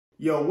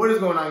Yo, what is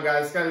going on,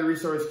 guys? Scotty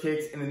Restores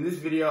Kicks, and in this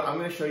video, I'm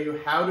going to show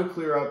you how to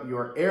clear up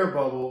your air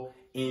bubble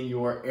in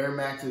your Air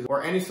Maxes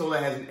or any sole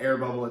that has an air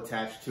bubble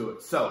attached to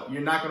it. So,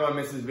 you're not going to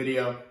miss this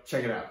video.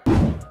 Check it out.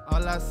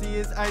 All I see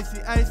is icy,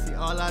 icy.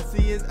 All I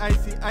see is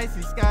icy,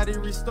 icy. Scotty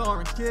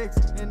Restoring Kicks,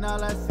 and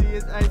all I see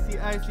is icy,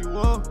 icy.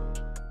 Whoa.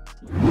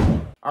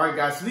 Alright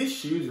guys, so these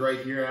shoes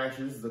right here,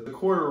 actually, this is the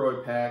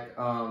corduroy pack.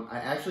 I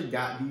actually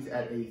got these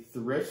at a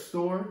thrift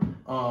store,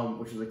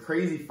 which is a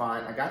crazy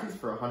find. I got these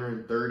for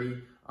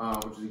 $130,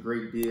 which is a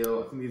great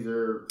deal. I think these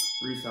are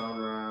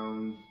reselling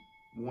around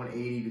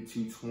 $180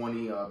 to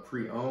 $220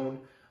 pre-owned.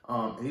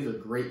 And these are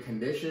great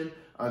condition.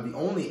 The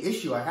only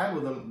issue I had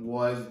with them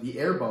was the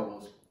air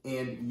bubbles.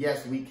 And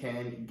yes, we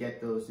can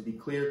get those to be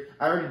clear.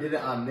 I already did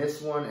it on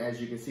this one. As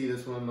you can see,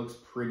 this one looks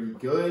pretty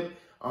good.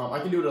 I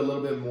can do it a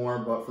little bit more,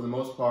 but for the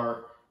most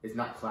part, it's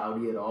not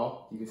cloudy at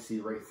all. You can see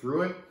right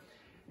through it.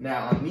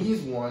 Now on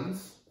these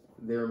ones,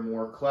 they're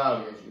more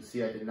cloudy. As you can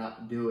see, I did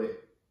not do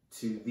it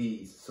to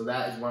these. So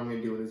that is what I'm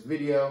gonna do in this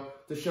video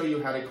to show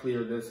you how to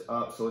clear this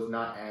up so it's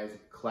not as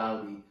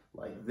cloudy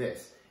like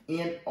this.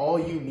 And all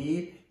you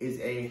need is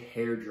a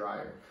hair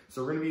dryer.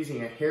 So we're gonna be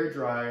using a hair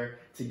dryer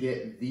to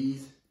get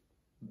these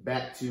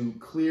back to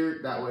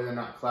clear. That way they're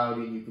not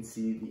cloudy and you can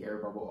see the air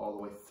bubble all the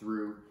way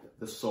through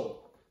the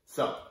sole.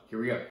 So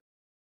here we go.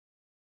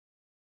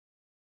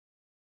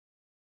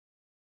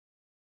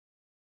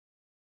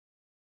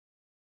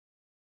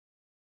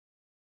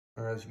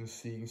 Alright, as you can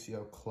see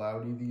how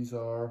cloudy these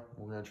are.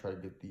 We're gonna try to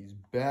get these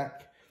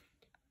back.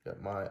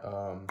 Got my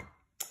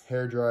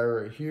hair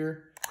dryer right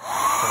here. Turn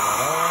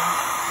that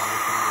on.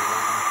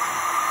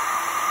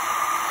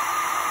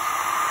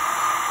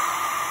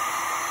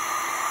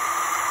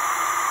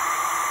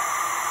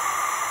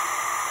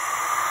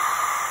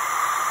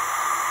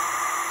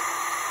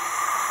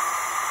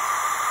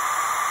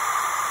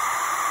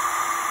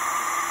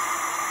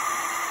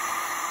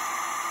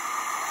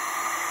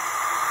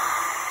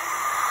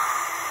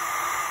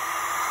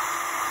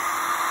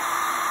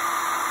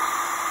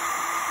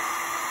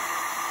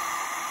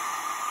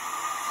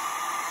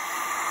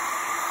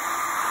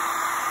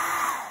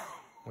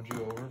 Once you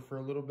go over for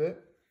a little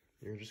bit,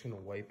 you're just gonna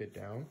wipe it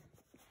down.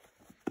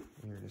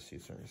 And you're gonna see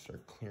it's starting to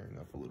start clearing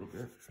up a little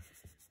bit.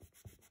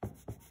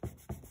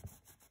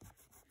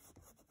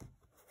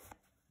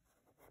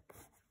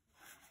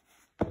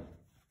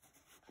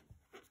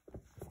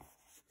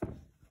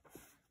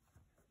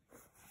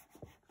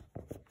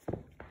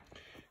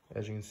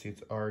 As you can see,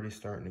 it's already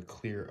starting to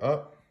clear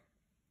up.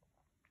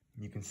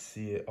 You can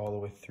see it all the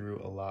way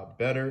through a lot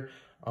better.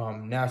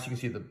 Now, so you can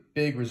see the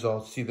big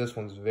results. See, this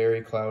one's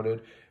very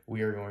clouded.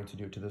 We are going to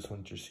do it to this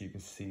one just so you can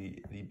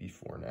see the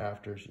before and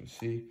after. As you can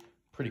see,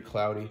 pretty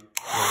cloudy. You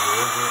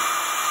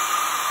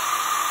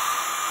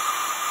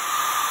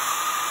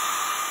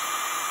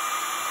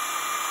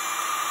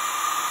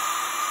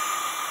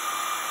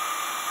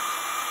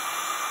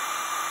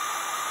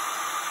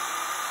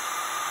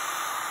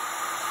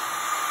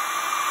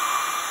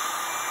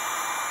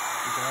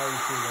can already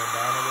see it going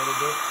down a little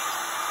bit.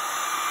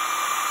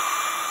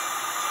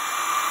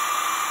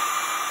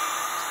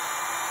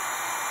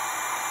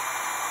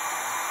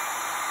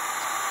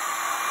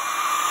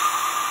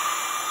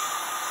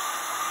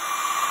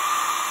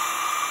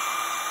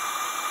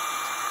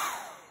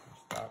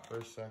 Stop for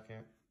a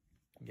second.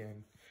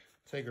 Again,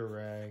 take a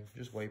rag,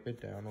 just wipe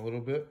it down a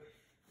little bit.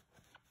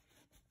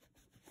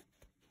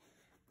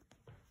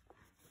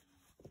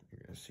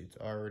 You're gonna see it's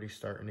already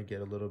starting to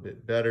get a little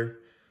bit better.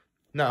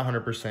 Not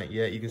 100%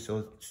 yet. You can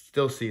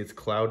still see it's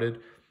clouded,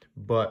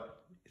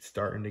 but it's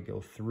starting to go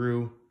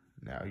through.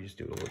 Now you just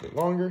do it a little bit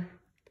longer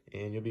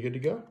and you'll be good to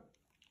go.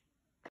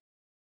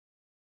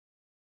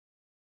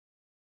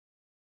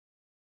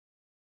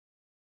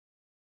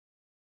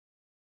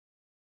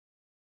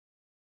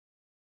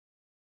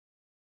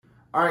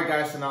 Alright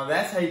guys, so now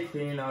that's how you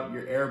clean up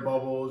your air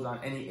bubbles on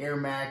any Air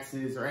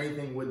Maxes or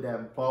anything with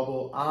that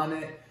bubble on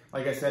it.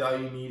 Like I said, all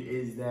you need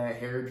is that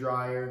hair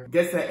dryer.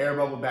 Gets that air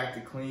bubble back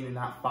to clean and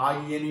not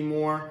foggy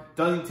anymore.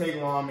 Doesn't take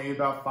long, maybe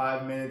about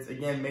 5 minutes.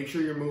 Again, make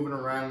sure you're moving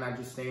around, not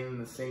just staying in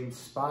the same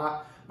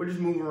spot, but just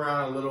move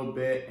around a little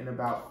bit in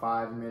about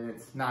 5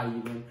 minutes, not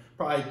even,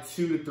 probably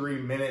 2 to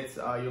 3 minutes,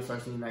 you'll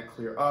start seeing that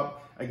clear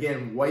up.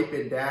 Again, wipe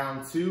it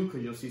down too,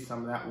 because you'll see some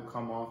of that will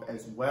come off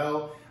as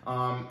well.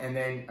 And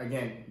then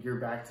again, you're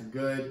back to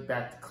good,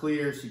 back to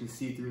clear, so you can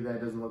see through that.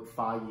 It doesn't look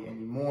foggy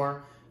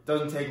anymore.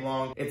 Doesn't take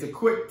long. It's a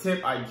quick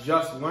tip I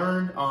just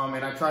learned,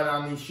 and I tried it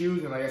on these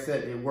shoes, and like I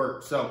said, it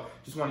worked. So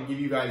just want to give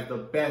you guys the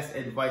best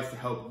advice to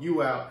help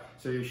you out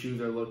so your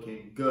shoes are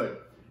looking good.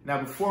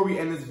 Now, before we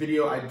end this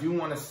video, I do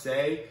want to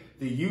say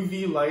the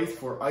UV lights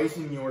for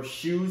icing your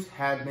shoes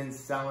have been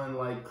selling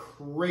like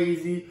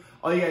crazy.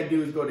 All you gotta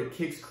do is go to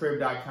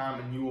kickscrib.com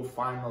and you will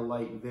find the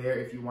light there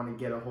if you want to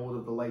get a hold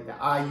of the light that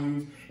I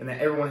use and that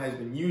everyone has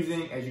been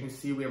using. As you can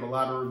see, we have a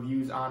lot of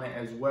reviews on it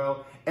as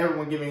well.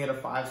 Everyone giving it a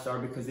 5-star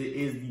because it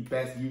is the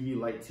best UV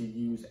light to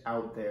use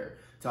out there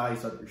to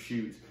ice up your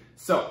shoes.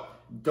 So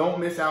don't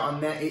miss out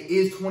on that. It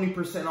is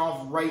 20%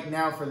 off right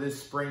now for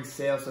this spring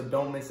sale, so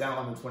don't miss out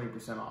on the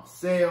 20% off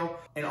sale.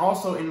 And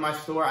also in my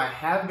store, I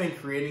have been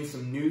creating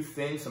some new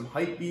things, some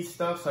hypebeast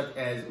stuff such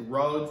as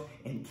rugs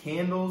and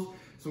candles.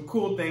 Some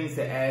cool things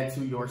to add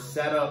to your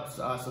setups,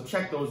 so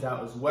check those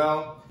out as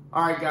well.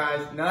 Alright guys,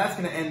 now that's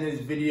going to end this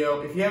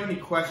video. If you have any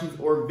questions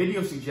or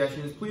video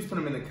suggestions, please put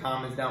them in the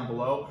comments down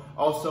below.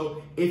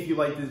 Also, if you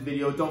like this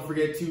video, don't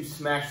forget to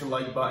smash the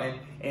like button.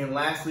 And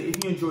lastly,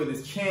 if you enjoy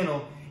this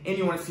channel and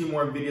you want to see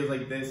more videos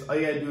like this, all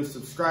you gotta do is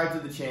subscribe to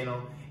the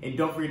channel and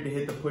don't forget to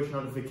hit the push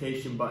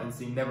notification button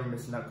so you never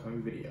miss an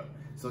upcoming video.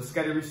 So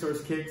Scotty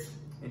Restores Kicks,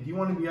 and do you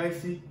want to be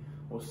icy?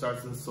 Well, it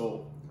starts in the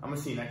soul. I'm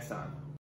gonna see you next time.